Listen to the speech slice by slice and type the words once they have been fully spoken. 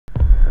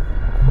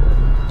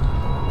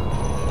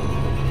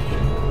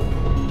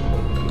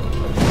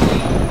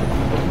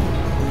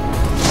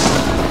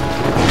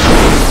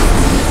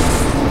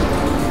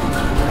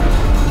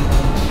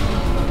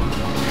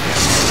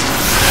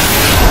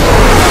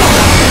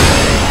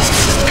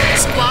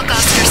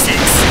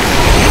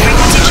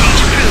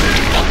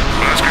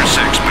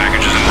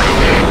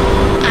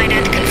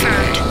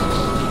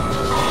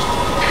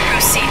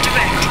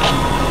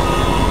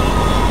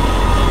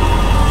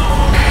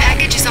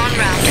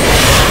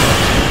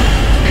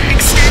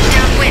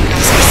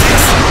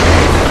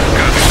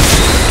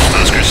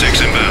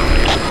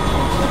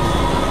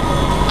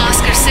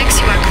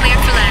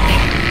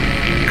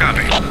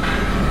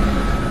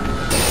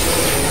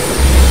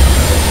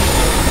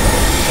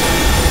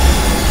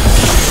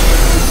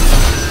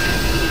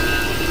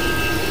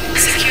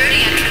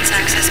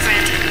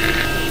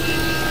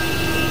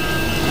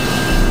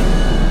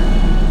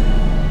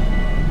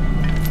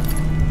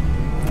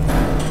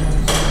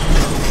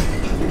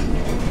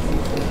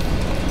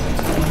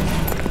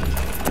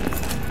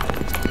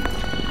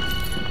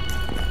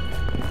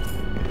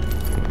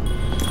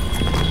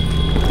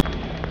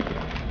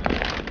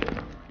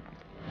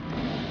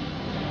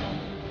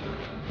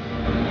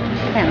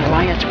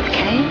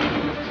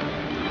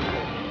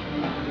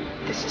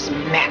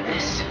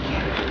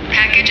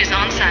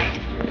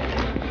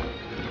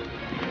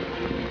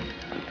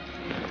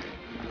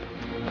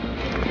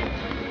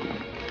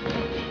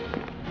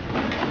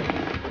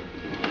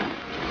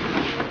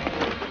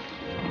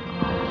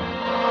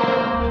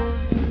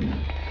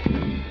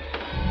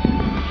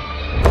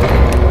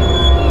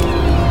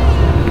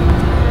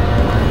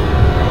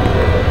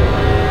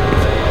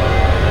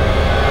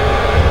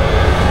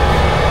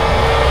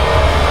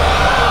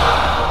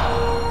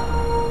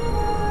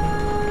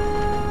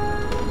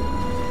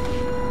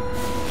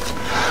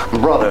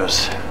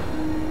Brothers,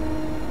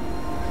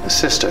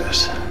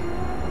 sisters,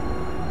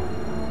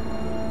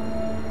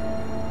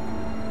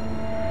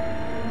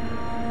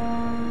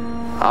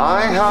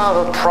 I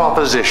have a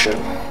proposition.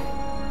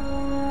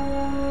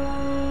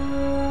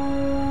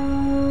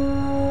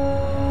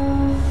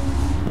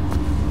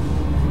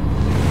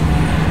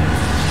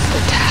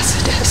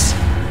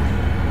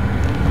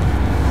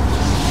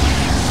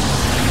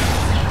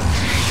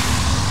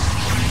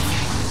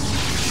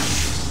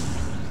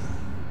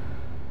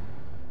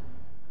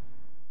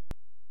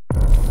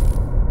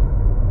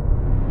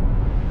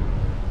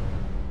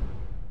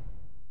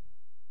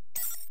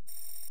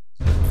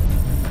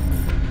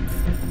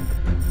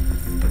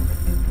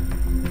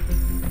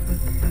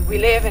 We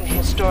live in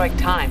historic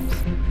times.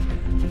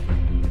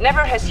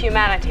 Never has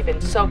humanity been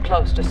so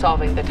close to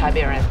solving the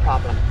Tiberian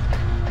problem.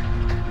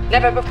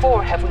 Never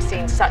before have we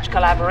seen such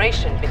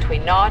collaboration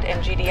between Nod and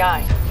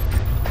GDI.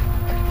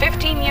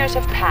 15 years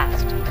have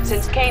passed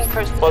since Kane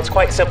first... Well, it's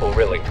quite simple,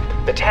 really.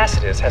 The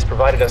Tacitus has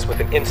provided us with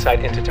an insight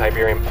into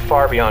Tiberium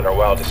far beyond our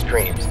wildest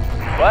dreams.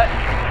 What?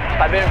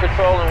 Tiberium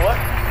control and what?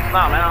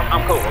 Nah, man,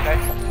 I'm cool, okay?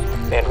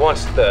 And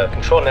once the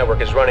control network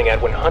is running at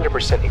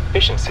 100%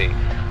 efficiency,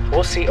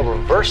 we'll see a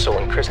reversal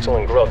in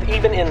crystalline growth,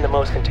 even in the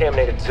most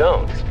contaminated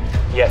zones.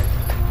 Yet,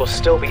 we'll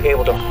still be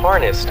able to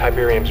harness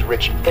Tiberium's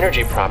rich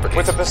energy properties.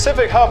 With the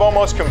Pacific Hub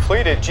almost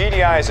completed,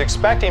 GDI is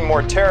expecting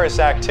more terrorist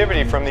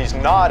activity from these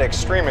not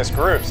extremist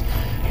groups.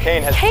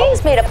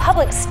 Kane's made a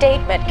public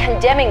statement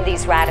condemning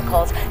these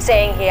radicals,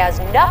 saying he has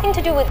nothing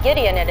to do with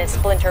Gideon and his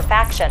splinter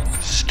faction.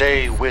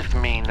 Stay with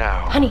me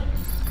now. Honey.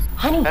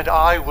 And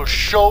I will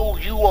show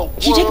you a world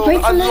Did you take a break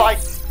from unlike...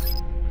 that?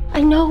 I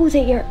know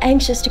that you're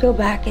anxious to go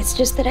back. It's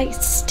just that I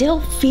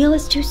still feel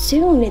it's too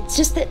soon. It's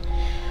just that...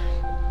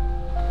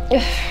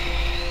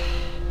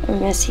 I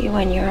miss you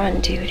when you're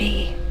on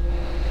duty.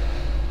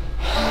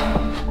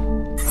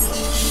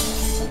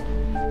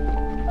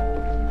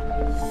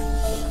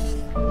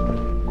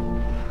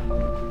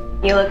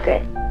 You look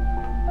good.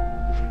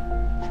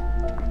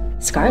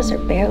 Scars are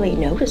barely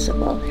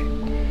noticeable.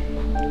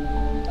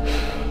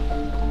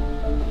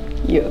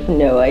 You have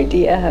no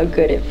idea how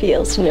good it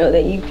feels to know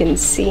that you can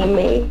see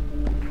me.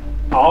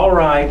 All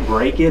right,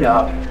 break it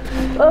up.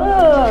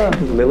 Oh.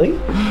 Lily,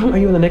 are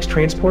you in the next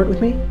transport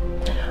with me?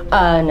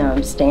 No,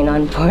 I'm staying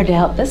on board to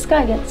help this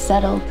guy get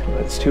settled.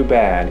 That's too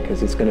bad,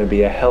 because it's going to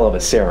be a hell of a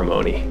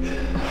ceremony.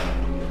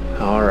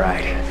 All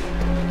right,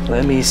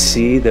 let me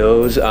see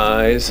those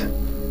eyes.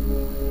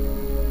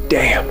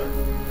 Damn,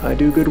 I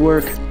do good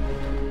work.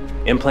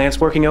 Implants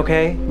working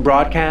okay?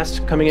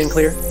 Broadcast coming in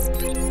clear?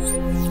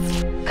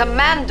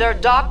 Commander,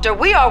 Doctor,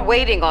 we are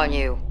waiting on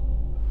you.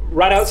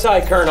 Right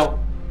outside, Colonel.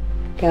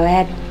 Go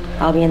ahead.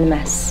 I'll be in the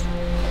mess.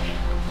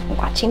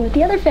 Watching with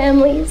the other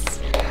families.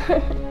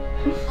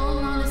 All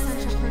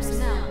non-essential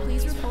personnel,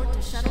 please report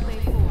to Shuttle Bay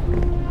 4.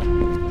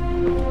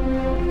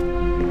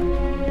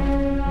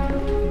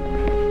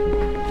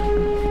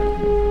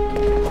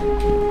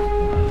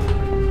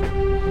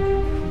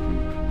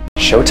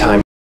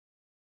 Showtime.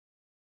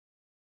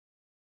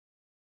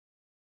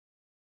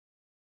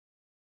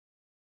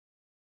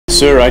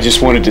 Sir, I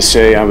just wanted to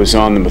say I was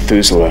on the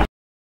Methuselah.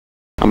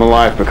 I'm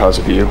alive because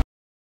of you.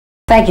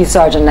 Thank you,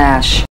 Sergeant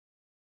Nash.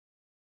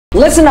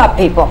 Listen up,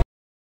 people.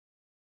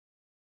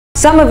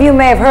 Some of you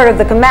may have heard of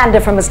the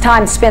commander from his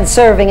time spent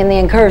serving in the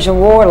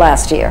Incursion War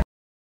last year.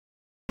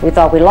 We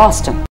thought we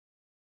lost him,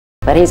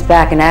 but he's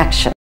back in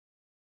action.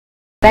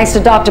 Thanks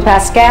to Dr.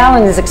 Pascal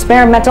and his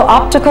experimental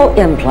optical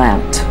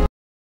implant.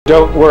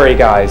 Don't worry,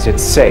 guys,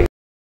 it's safe.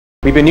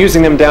 We've been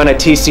using them down at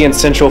TC and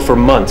Central for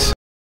months.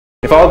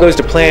 If all goes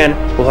to plan,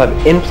 we'll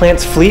have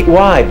implants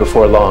fleet-wide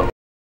before long.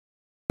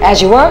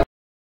 As you were?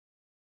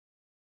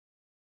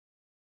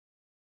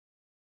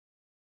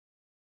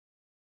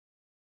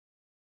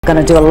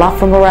 Gonna do a lot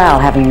for morale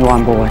having you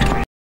on board.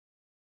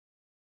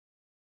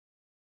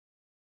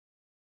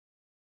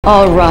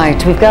 All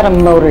right, we've got a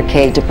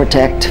motorcade to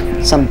protect.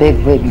 Some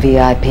bigwig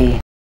VIP.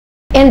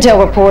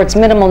 Intel reports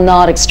minimal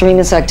Nod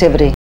extremist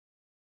activity.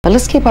 But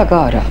let's keep our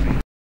guard up.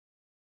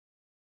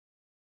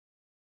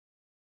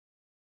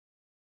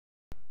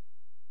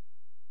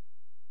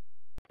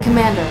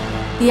 Commander,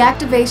 the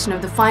activation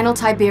of the final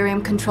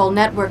Tiberium control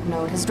network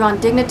node has drawn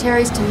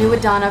dignitaries to New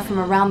Adana from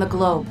around the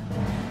globe.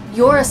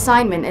 Your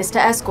assignment is to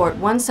escort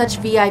one such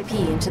VIP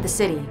into the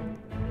city.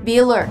 Be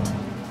alert.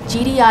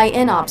 GDI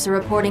INOPS are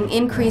reporting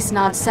increased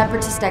Nod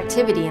separatist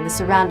activity in the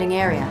surrounding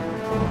area.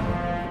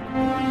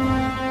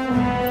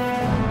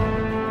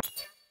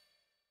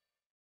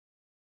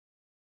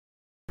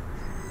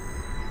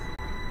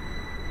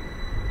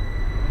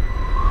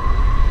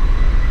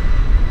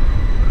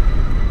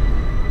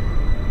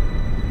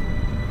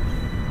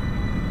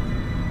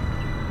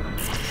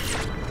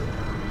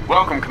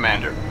 Welcome,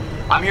 Commander.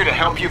 I'm here to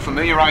help you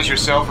familiarize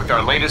yourself with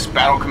our latest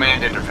Battle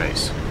Command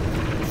interface.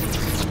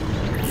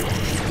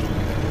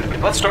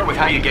 Let's start with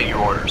how you get your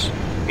orders.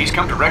 These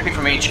come directly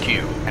from HQ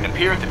and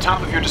appear at the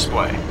top of your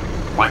display,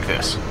 like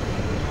this.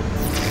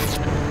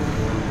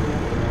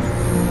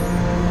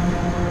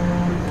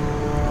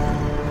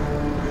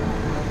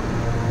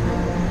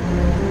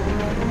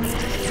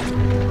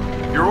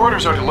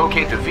 orders are to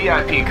locate the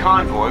VIP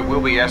convoy we'll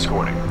be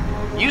escorting.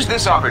 Use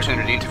this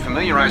opportunity to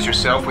familiarize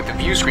yourself with the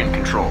view screen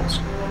controls.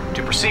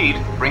 To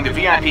proceed, bring the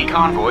VIP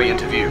convoy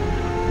into view.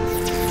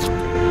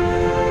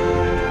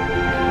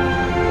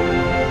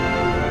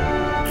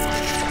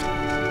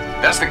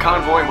 That's the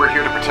convoy we're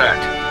here to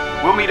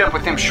protect. We'll meet up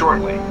with them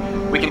shortly.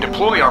 We can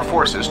deploy our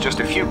forces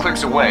just a few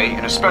clicks away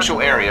in a special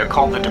area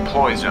called the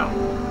deploy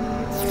zone.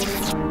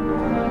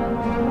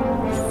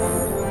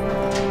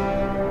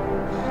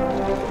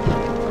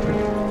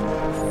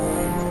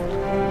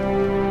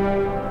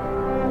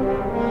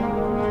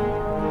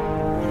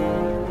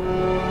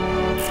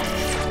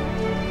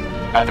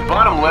 At the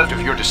bottom left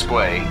of your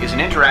display is an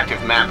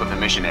interactive map of the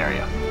mission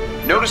area.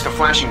 Notice the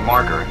flashing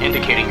marker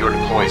indicating your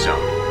deploy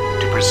zone.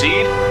 To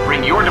proceed,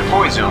 bring your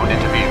deploy zone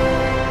into view.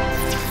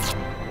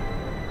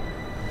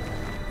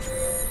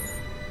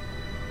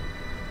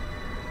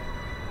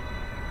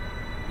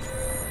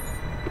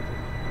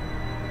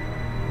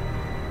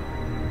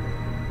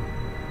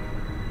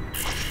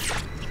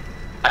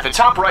 At the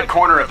top right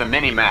corner of the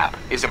mini-map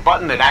is a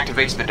button that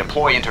activates the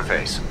deploy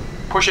interface.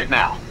 Push it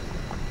now.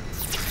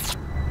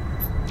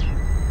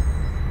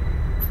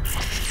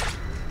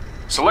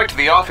 Select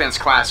the offense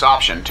class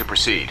option to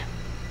proceed.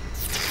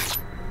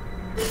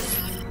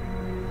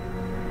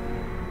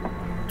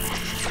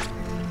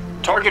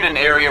 Target an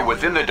area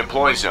within the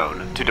deploy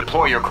zone to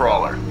deploy your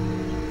crawler.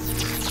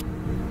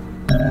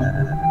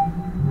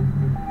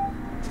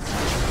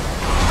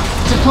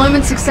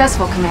 Deployment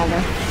successful,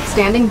 Commander.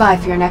 Standing by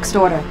for your next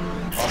order.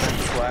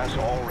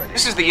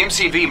 This is the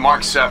MCV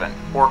Mark 7,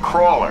 or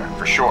Crawler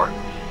for short.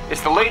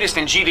 It's the latest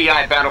in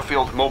GDI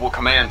battlefield mobile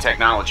command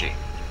technology.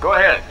 Go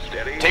ahead,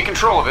 take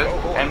control of it,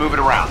 and move it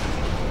around.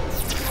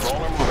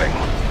 Crawler moving.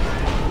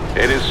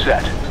 It is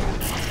set.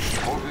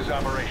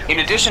 In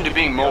addition to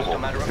being mobile,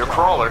 your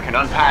crawler can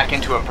unpack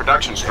into a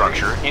production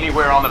structure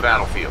anywhere on the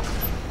battlefield.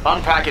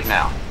 Unpack it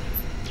now.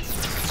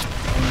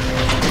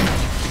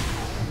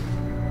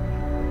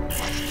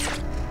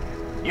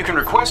 You can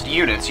request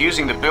units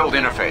using the build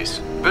interface,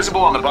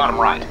 visible on the bottom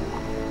right.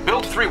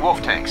 Build 3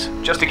 wolf tanks,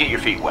 just to get your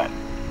feet wet.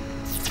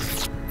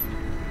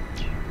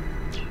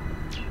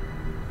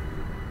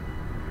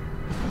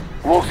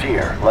 Wolf's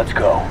here. Let's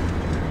go.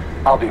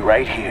 I'll be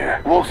right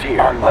here. Wolf's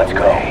here. Let's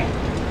go.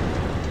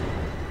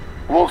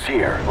 Wolf's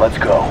here. Let's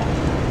go.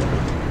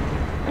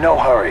 No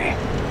hurry.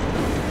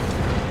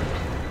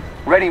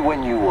 Ready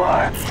when you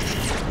are.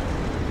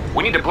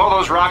 We need to blow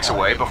those rocks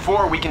away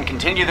before we can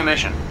continue the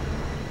mission.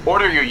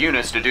 Order your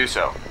units to do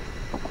so.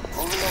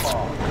 Moving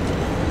along.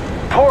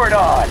 Pour it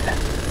on!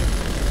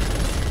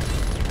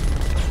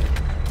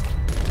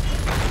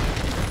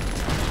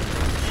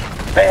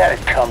 They had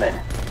it coming.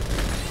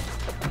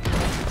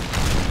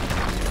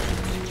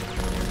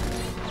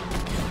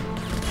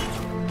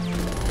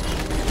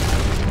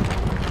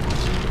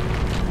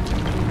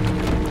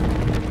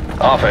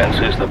 Offense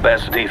is the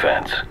best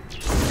defense.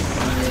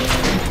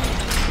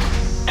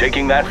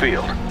 Taking that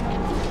field.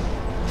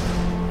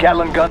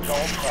 Gatling guns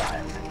all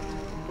primed.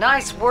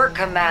 Nice work,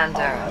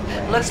 Commander.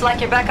 Looks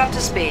like you're back up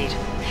to speed.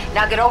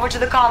 Now get over to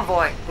the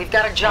convoy. We've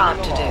got a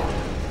job to do.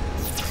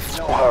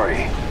 No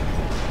hurry.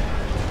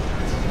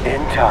 In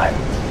time.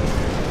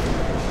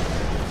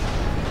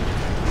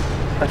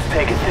 Let's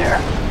take it there.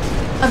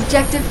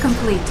 Objective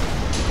complete.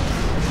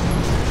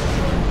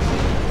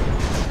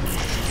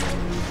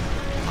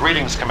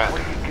 Greetings,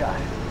 Commander. What do you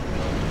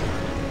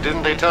got?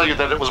 Didn't they tell you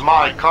that it was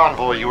my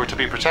convoy you were to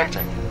be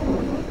protecting?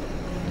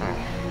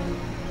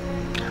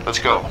 Let's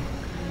go.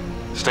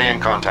 Stay in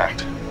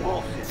contact.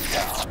 Wolf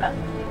is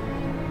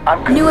down.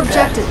 I'm good New with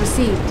objective that.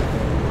 received.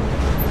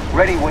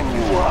 Ready when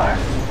you are.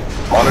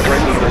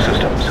 Monitoring the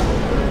systems.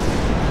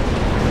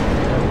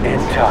 In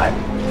time.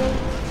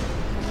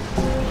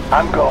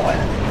 I'm going.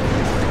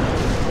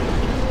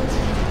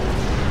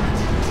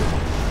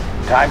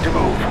 Time to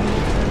move.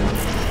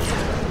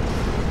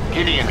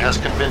 Gideon has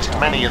convinced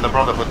many in the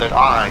Brotherhood that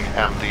I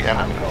am the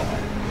enemy.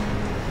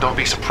 Don't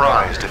be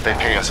surprised if they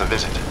pay us a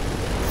visit.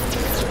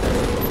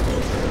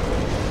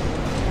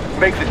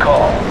 Make the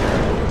call.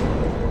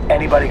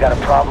 Anybody got a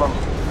problem?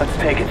 Let's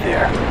take it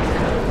there.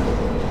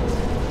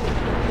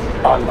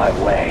 On my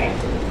way.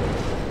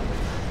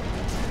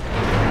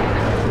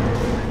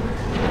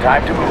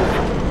 Time to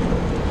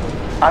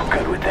move. I'm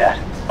good with that.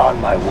 On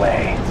my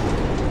way.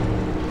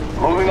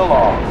 Moving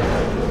along.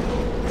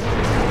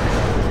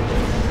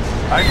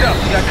 Eyes up,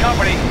 we got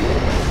company.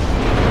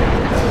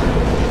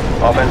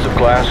 Offensive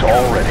class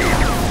all ready.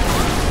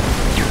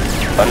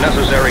 A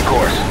necessary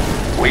course.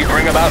 We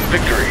bring about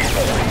victory.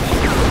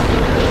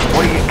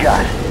 What do you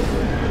got?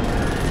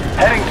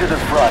 Heading to the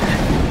front.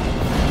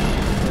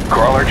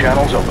 Crawler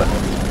channels open.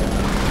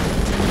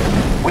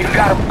 We've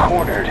got them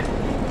cornered.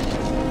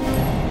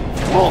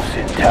 Wolf's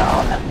in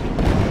town.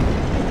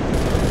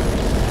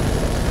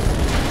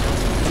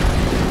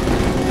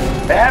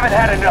 They haven't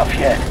had enough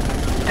yet.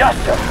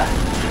 Dust them.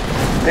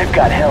 They've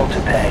got hell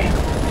to pay.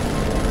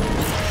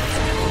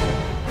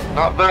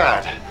 Not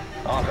bad.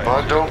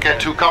 But don't get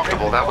too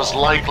comfortable. That was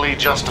likely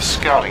just a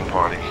scouting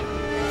party.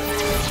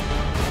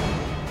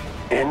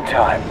 In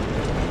time.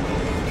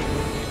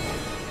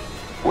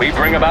 We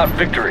bring about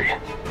victory.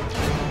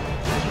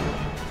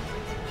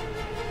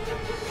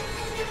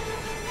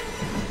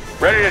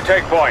 Ready to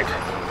take point.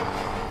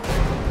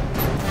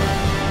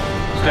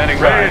 Standing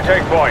by. Ready to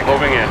take point.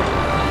 Moving in.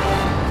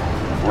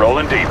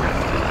 Rolling deep.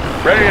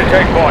 Ready to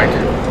take point.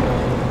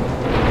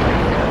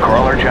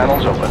 Crawler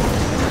channels open.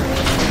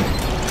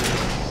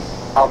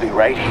 I'll be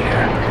right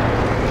here.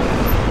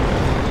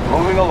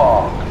 Moving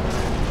along.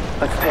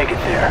 Let's take it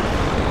there.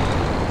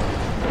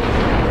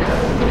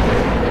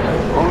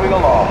 Moving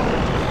along.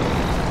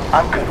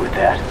 I'm good with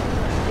that.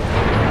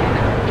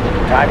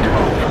 Time to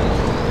move.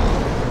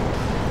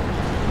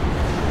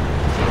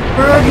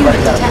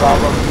 Anybody got a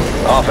problem?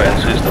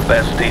 Offense is the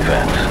best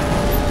defense.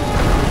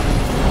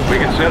 We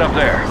can sit up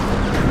there.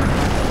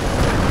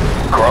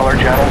 Crawler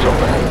channels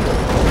open.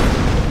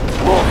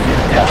 Wolf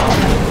is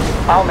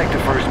down. I'll make the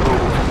first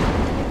move.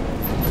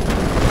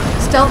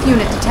 Stealth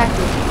unit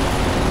detected.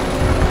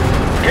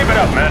 Keep it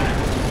up, men.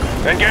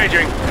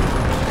 Engaging.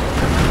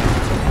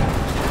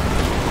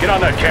 Get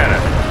on that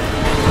cannon.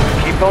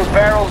 Keep those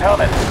barrels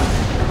humming.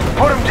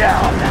 Put them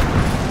down.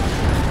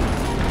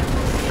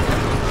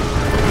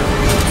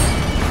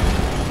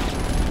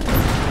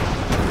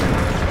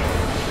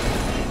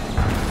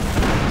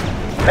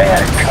 They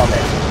had it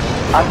coming.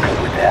 I'm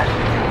good with that.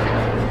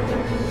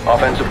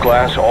 Offensive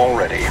class all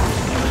ready.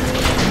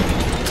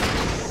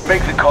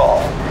 Make the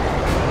call.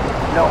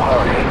 No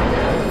hurry.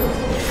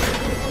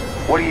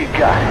 What do you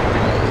got?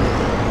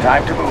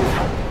 Time to move.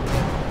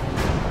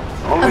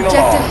 Moving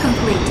Objective along.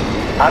 complete.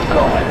 I'm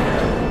going.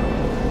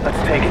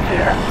 Let's take it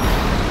there.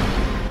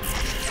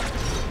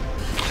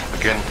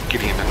 Again,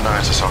 Gideon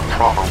denies us our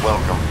proper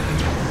welcome.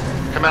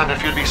 Commander,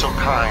 if you'd be so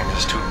kind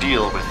as to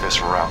deal with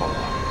this rabble.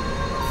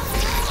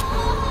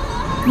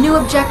 New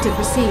objective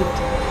received.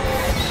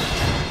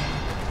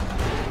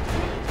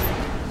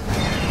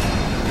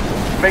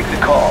 Make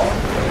the call.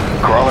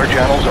 Crawler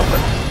channels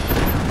open.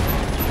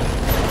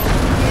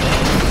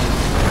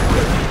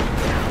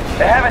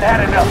 They haven't had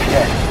enough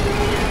yet.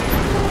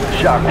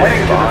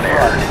 Shockwave on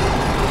air.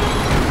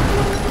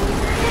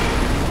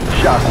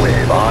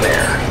 Shockwave on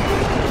air.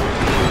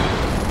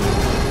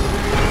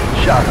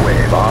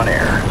 Shockwave on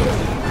air.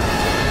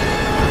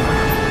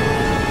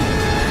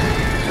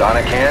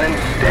 Sonic cannon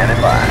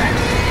standing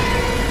by.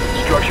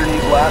 Structure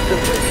need blasting?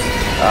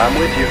 I'm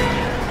with you.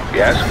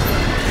 Yes?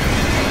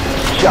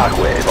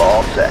 Shockwave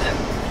all set.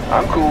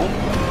 I'm cool.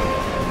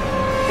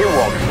 It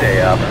won't stay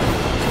up.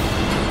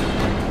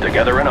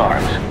 Together in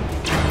arms.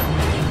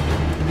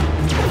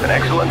 An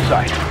excellent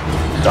sight.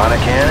 Sonic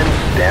cannon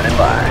standing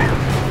by.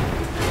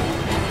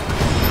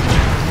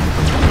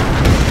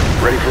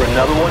 Ready for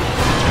another one?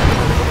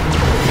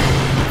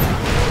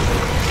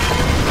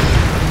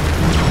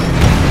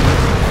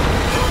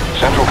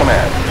 Central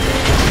Command.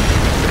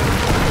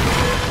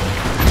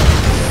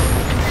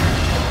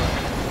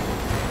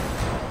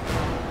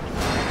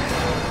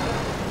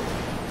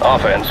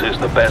 Offense is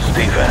the best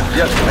defense.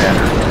 Yes,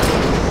 Commander.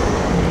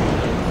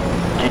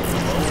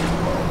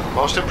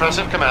 Most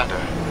impressive, Commander.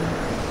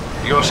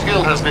 Your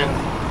skill has been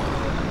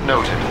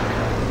noted.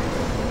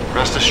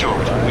 Rest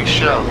assured, we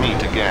shall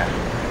meet again.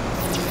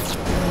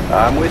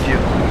 I'm with you.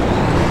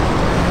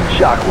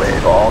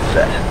 Shockwave all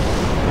set.